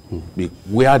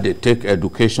 Where they take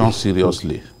education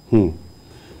seriously,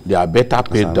 they are better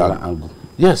paid than.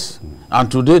 Yes,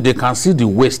 and today they can see the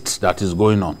waste that is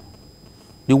going on.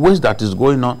 The waste that is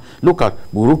going on. Look at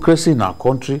bureaucracy in our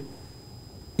country.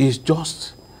 Is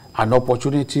just an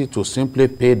opportunity to simply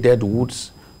pay dead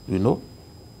woods. You know,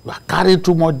 we are carrying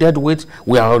too much dead weight.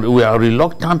 We are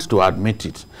reluctant to admit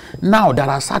it. Now there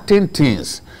are certain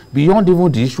things beyond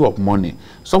even the issue of money.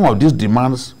 Some of these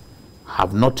demands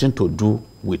have nothing to do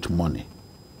with money.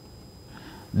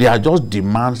 They are just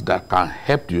demands that can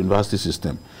help the university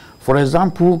system. For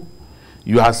example,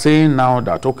 you are saying now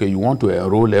that, okay, you want to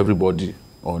enroll everybody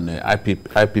on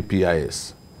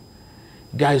IPPIS.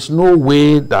 There is no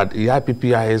way that the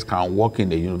IPPIS can work in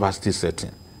the university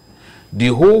setting. The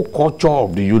whole culture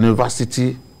of the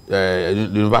university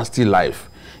life,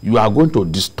 you are going to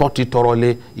distort it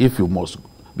thoroughly if you must.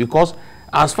 Because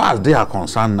as far as they are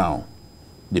concerned now,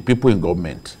 the people in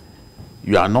government,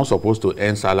 you are not supposed to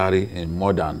earn salary in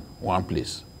more than one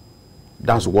place.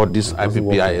 That's what this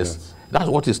IPPIS, that's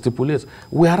what it stipulates.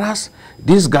 Whereas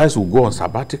these guys will go on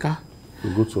sabbatical,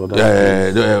 go to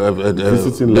other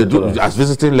visiting lecturers. As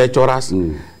visiting lecturers.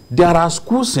 There are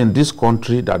schools in this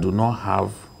country that do not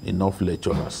have enough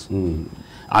lecturers.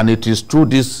 And it is through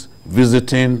this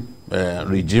visiting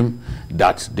regime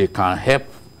that they can help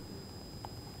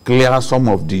clear some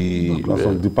of the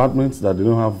some departments that they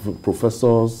don't have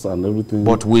professors and everything.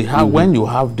 But we have when you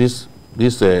have this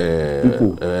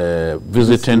visiting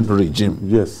regime,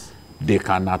 yes, they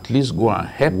can at least go and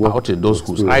help out in those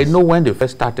schools. I know when they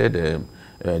first started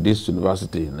this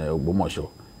university in Ogbomoso,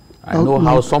 I know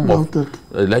how some of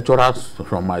lecturers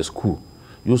from my school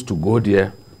used to go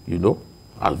there, you know,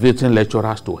 as visiting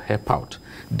lecturers to help out.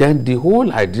 Then the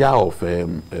whole idea of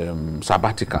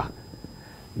sabbatical,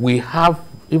 we have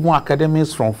even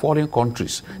academics from foreign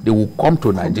countries, they will come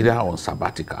to Nigeria on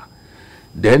sabbatical.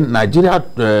 Then Nigeria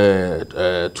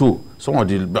too, some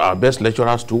of our best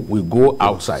lecturers too, will go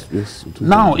outside. Yes,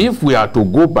 now, if we are to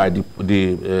go by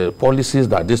the policies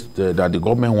that the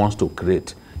government wants to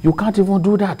create, you can't even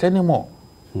do that anymore.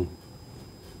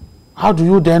 How do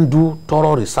you then do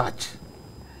thorough research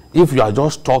if you are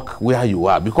just stuck where you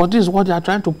are? Because this is what they are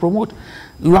trying to promote.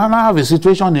 You now have a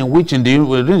situation in which within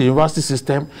the university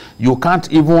system, you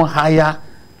can't even hire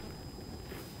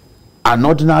an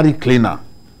ordinary cleaner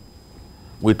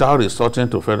without resorting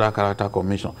to Federal Character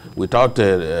Commission, without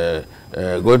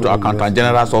going to Accountant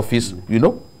General's office, you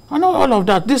know. I know all of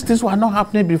that. These things were not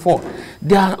happening before.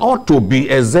 There ought to be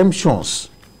exemptions.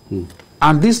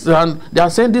 And they are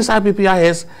saying this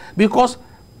IPPIS because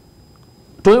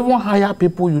to even hire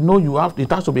people, you know,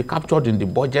 it has to be captured in the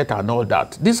budget and all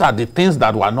that. These are the things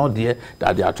that were not there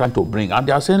that they are trying to bring. And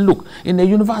they are saying, look, in the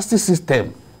university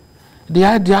system, the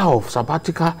idea of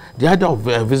sabbatical, the idea of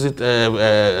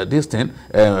visiting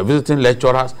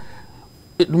lecturers,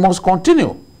 it must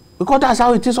continue because that's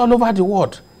how it is all over the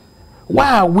world.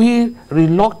 Why are we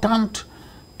reluctant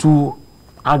to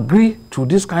agree to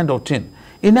this kind of thing?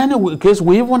 In any case,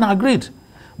 we even agreed.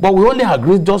 But we only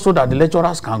agreed just so that the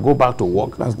lecturers can go back to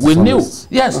work. We knew.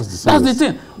 Yes, that's the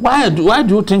thing. Why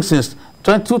do you think since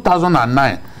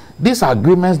 2009, these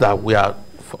agreements that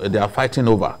they are fighting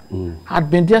over had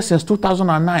been there since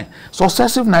 2009?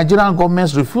 Successive Nigerian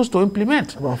governments refused to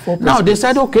implement. Now they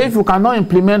said, okay, if you cannot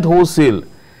implement wholesale,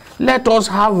 let us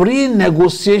have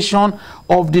renegotiation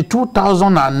of the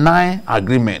 2009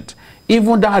 agreement.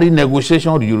 Even that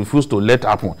renegotiation you refuse to let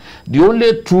happen. The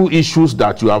only two issues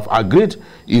that you have agreed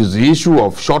is the issue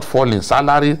of shortfall in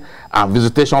salary and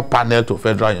visitation panel to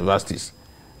federal universities.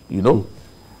 You know?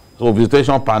 So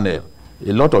visitation panel,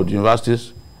 a lot of the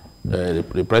universities,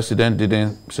 the president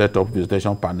didn't set up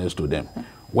visitation panels to them.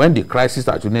 When the crisis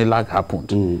at UNILAG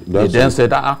happened, they then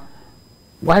said,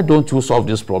 why don't you solve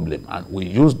this problem? And we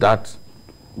used that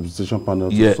visitation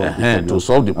panel to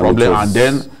solve the problem, and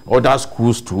then other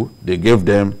schools too, they gave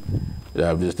them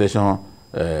the visitation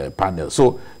panel.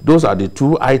 So those are the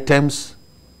two items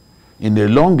in a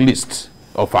long list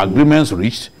of agreements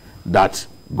reached that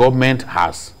government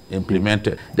has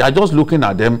implemented. They are just looking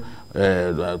at them,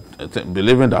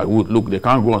 believing that, look, they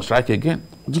can't go on strike again.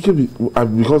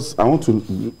 Because I want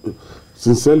to,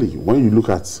 sincerely, when you look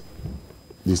at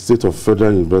the state of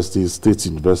federal universities, state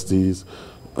universities,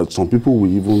 some people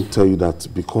will even tell you that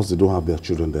because they don't have their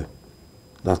children there.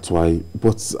 That's why.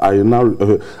 But I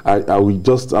will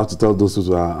just have to tell those who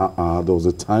there was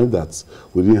a time that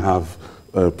we didn't have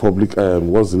public,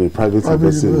 was in a private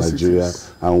university in Nigeria,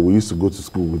 and we used to go to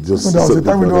school with just. So there was a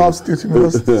time we don't have state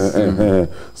universities.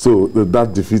 So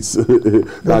that defeats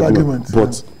that argument.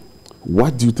 But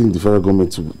what do you think the federal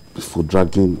government for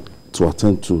dragging to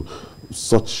attend to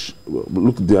such?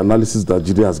 Look at the analysis that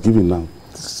GD has given now.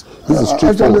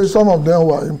 Actually, some of them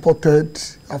were imported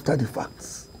after the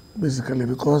fact, basically,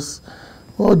 because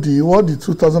what the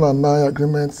 2009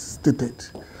 agreement stated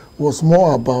was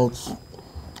more about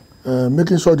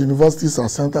making sure the universities are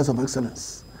centers of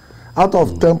excellence. Out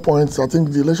of 10 points, I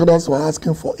think the lecturers were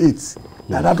asking for 8.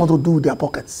 That had nothing to do with their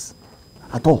pockets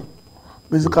at all.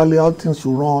 Basically, how things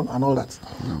should run and all that.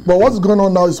 But what's going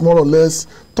on now is more or less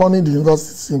turning the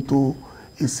universities into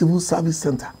a civil service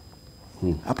center.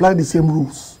 Apply the same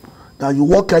rules. That you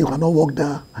work here, you cannot work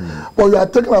there. But you are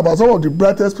talking about some of the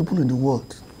brightest people in the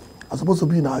world are supposed to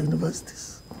be in our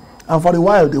universities. And for a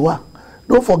while they were.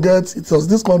 Don't forget, it was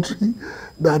this country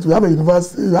that we have a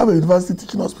university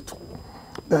teaching hospital.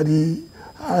 That the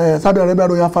Saudi Arabia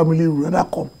royal family would rather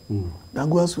come than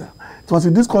go elsewhere. It was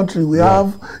in this country we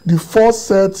have the first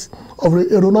set of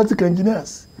aeronautic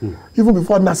engineers. Even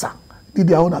before NASA did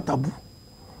their own at Tabu.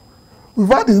 We've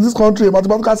had in this country a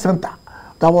mathematical center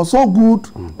that was so good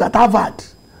that Harvard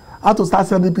had to start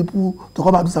sending people to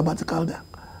come and do sabbatical there.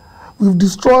 We've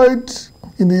destroyed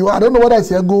I don't know whether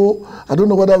it's ego. I don't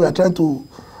know whether we are trying to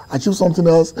achieve something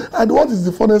else. And what is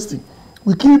the funniest thing?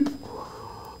 We keep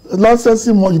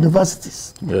licensing more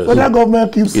universities. Yes. Federal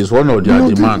government keeps it's one of their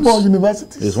demands. More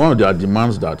universities. It's one of their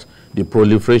demands that the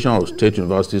proliferation of state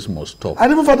universities must stop.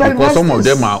 And even federal because some of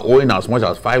universities, them are owing as much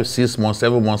as 5, 6 months,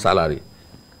 7 months salary.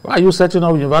 Why are you setting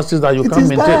up universities that you can't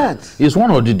maintain? Bad. It's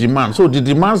one of the demands. So the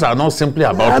demands are not simply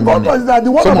about money.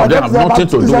 The some of them have nothing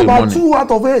to do with money. 2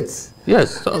 out of 8.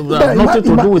 Yes, so they have nothing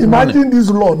to do with money. Imagine this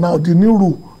law now, the new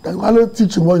rule that you only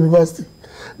teach in one university.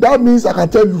 That means I can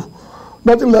tell you,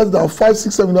 nothing less than 5,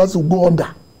 6, 7 years will go under.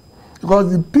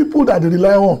 Because the people that they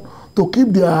rely on to keep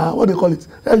their, what they call it,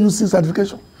 LUC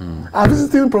certification, are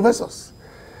visiting professors.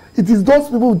 It is those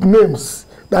people with names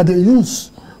that they use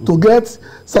to get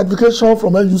certification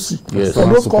from LUC. Yes.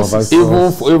 From those courses.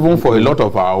 Even for a lot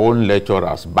of our own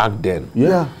lecturers back then,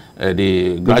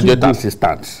 the graduate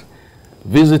assistants,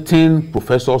 visiting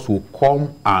professors will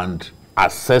come and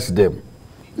assess them.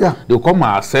 Yeah. They'll come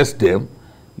and assess them,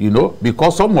 you know,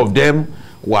 because some of them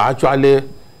were actually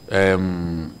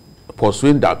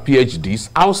pursuing their PhDs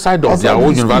outside of their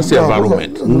own university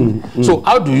environment. So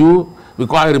how do you,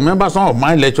 because I remember some of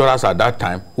my lecturers at that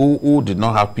time who did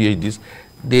not have PhDs,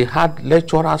 they had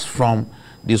lecturers from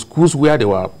the schools where they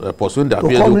were pursuing their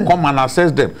PhD come and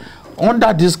assess them.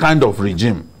 Under this kind of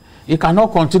regime, it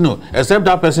cannot continue, except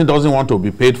that person doesn't want to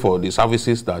be paid for the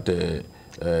services that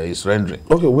is rendering.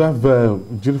 Okay, we have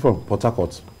Julie from Port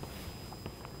Harcourt.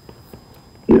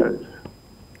 Yes.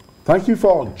 Thank you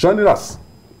for joining us.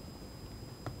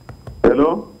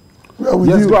 Hello?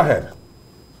 Yes, go ahead.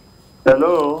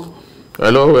 Hello?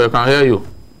 Hello, I can hear you.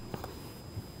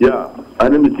 Yeah, my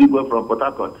name is Igwe from Port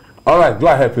Harcourt. All right, go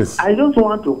ahead, please. I just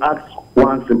want to ask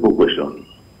one simple question.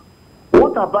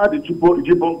 What about the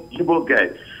Jibo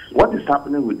guys? What is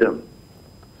happening with them?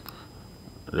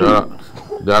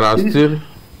 There are still...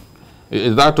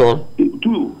 Is that all?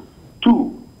 Two,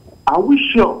 are we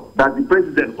sure that the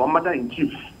president,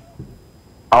 Commander-in-Chief,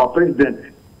 our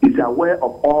president, is aware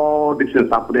of all this is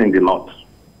happening in the north?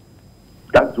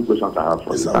 That's 2 questions I have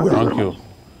for you. Thank you.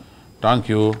 Thank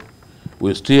you.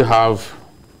 We still have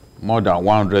more than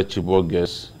 100 Chibok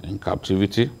girls in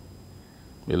captivity.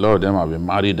 A lot of them have been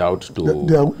married out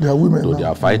to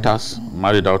their fighters,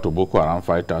 married out to Boko Haram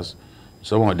fighters.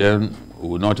 Some of them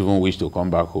will not even wish to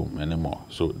come back home anymore.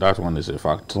 So that one is a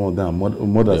fact. Some of them are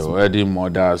mothers. They're already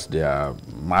mothers. They are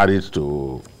married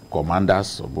to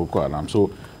commanders of Boko Haram.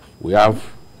 So we have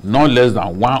not less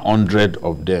than 100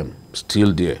 of them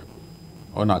still there,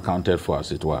 unaccounted for,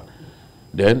 as it were.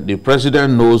 Then the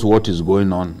president knows what is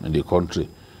going on in the country.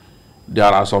 There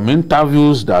are some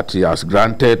interviews that he has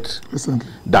granted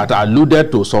that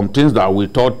alluded to some things that we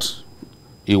thought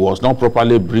he was not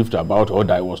properly briefed about or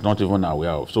that he was not even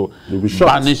aware of. So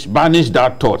banish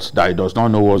that thought that he does not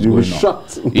know what's going on.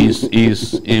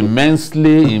 He's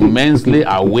immensely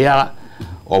aware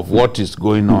of what is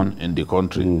going on in the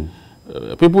country.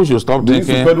 People should stop thinking.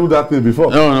 They used to do that thing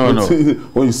before. No.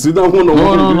 When you sit down,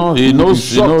 no. He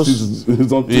knows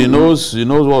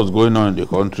what's going on in the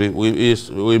country.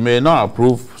 We may not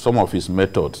approve some of his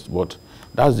methods, but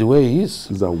that's the way he is.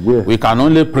 He's aware. We can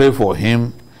only pray for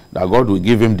him that God will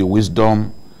give him the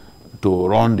wisdom to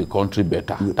run the country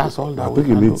better. That's all that I think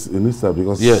he needs that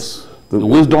because yes. The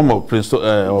wisdom of King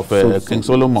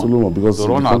Solomon because to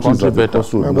run our country better.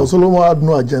 But Solomon had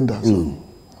no agenda.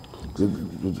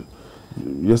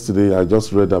 Yesterday, I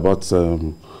just read about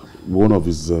one of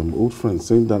his old friends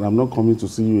saying that I'm not coming to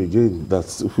see you again.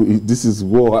 This is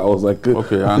war. I was like,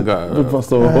 okay, anger.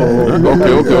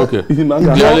 Okay.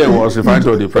 Clearly, was referring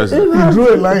to the president. He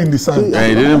drew a line in the sand. And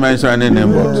he didn't mention any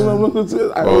name,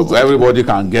 but everybody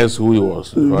can guess who he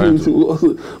was.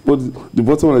 But the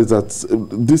bottom line is that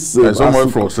this there's so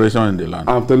much frustration in the land.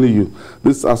 I'm telling you,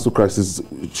 this ASU crisis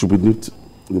should be nipped.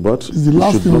 But it's the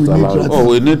last thing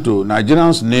we need.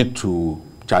 Nigerians need to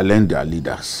challenge their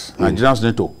leaders. Nigerians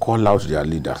need to call out their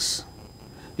leaders.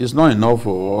 It's not enough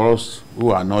for us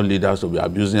who are not leaders to be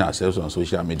abusing ourselves on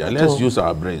social media. Let's use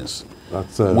our brains.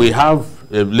 We have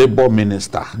a labor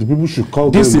minister. The people should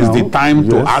call this is the time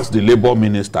to ask the labor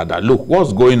minister that, look,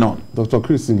 what's going on? Dr.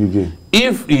 Chris Ngige.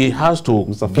 If he has to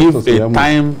give a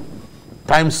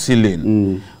time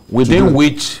ceiling within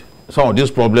which some of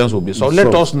these problems will be solved,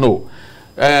 let us know.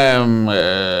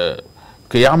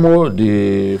 Keyamo,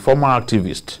 the former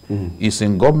activist, is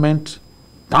in government.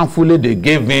 Thankfully, they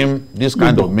gave him this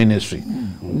kind of ministry.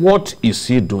 What is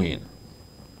he doing?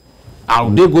 Are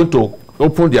they going to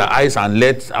open their eyes and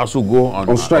let ASU go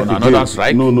on strike another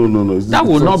strike? No. That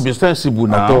will not be sensible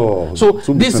now. So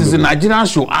this is the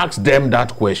Nigerians should ask them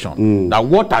that question. That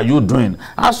what are you doing?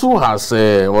 ASU has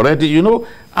already, you know,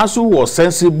 ASU was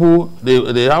sensible.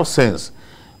 They have sense.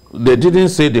 They didn't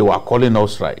say they were calling out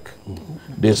strike.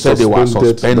 They said they were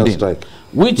suspending,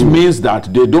 which means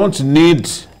that they don't need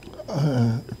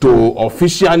to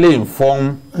officially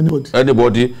inform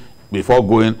anybody before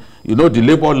going. You know, the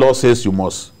labor law says you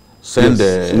must send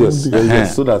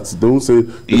yes, so that they won't say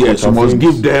yes, you must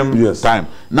give them time.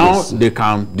 Now they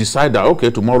can decide that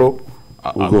okay, tomorrow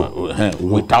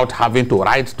without having to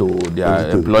write to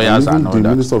their employers and all the that.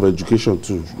 Minister of Education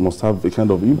too must have a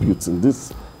kind of input in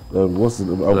this.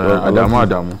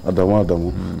 Adamu.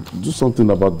 Do something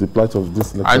about the plight of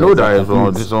this. I know that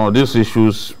some of these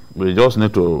issues, we just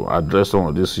need to address some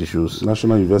of these issues.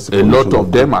 National University. A lot of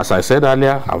them, as I said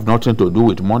earlier, have nothing to do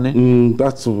with money.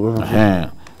 That's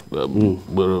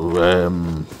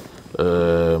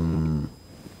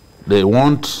they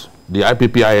want the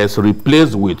IPPIS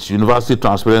replaced with University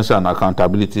Transparency and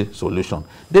Accountability Solution.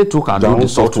 They took and do the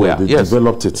software. They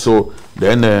developed it. So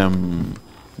then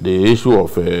the issue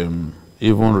of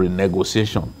even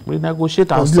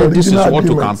renegotiate and say this is what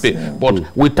you can pay.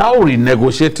 But without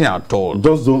renegotiating at all,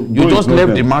 you just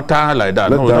left the matter like that.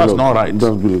 No, that's not right.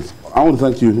 That's brilliant. I want to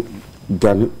thank you,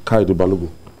 Gani Kaide Balogun.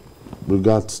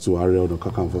 Regards to Ariel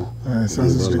Kakanfo.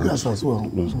 Regards as well.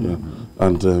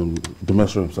 And the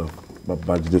master himself.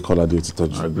 But they call it to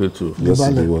touch. I agree too.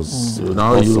 Yesterday was. You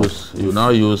now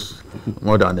use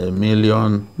more than 1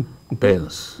 million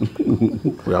pence.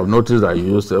 We have noticed that you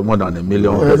used more than 1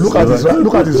 million pence. Look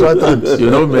at his right hand.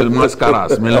 You know, Mil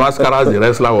Mascaras, the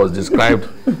wrestler, was described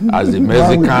as the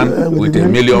Mexican with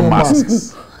 1 million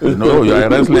masks. You know, you are a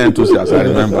wrestling enthusiast, I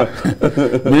remember.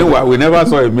 Meanwhile, we never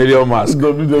saw 1 million masks.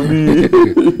 WWE.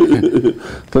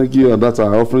 Thank you, and that's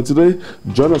our offering today.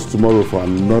 Join us tomorrow for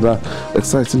another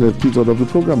exciting episode of the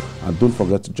program. And don't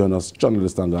forget to join us,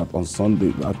 Journalist Hangout, on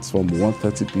Sunday. That's from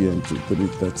 1:30 p.m. to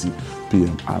 3:30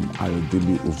 p.m. I'm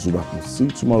Ayodele Ozuba. We'll see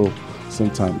you tomorrow,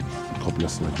 same time. God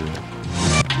bless Nigeria.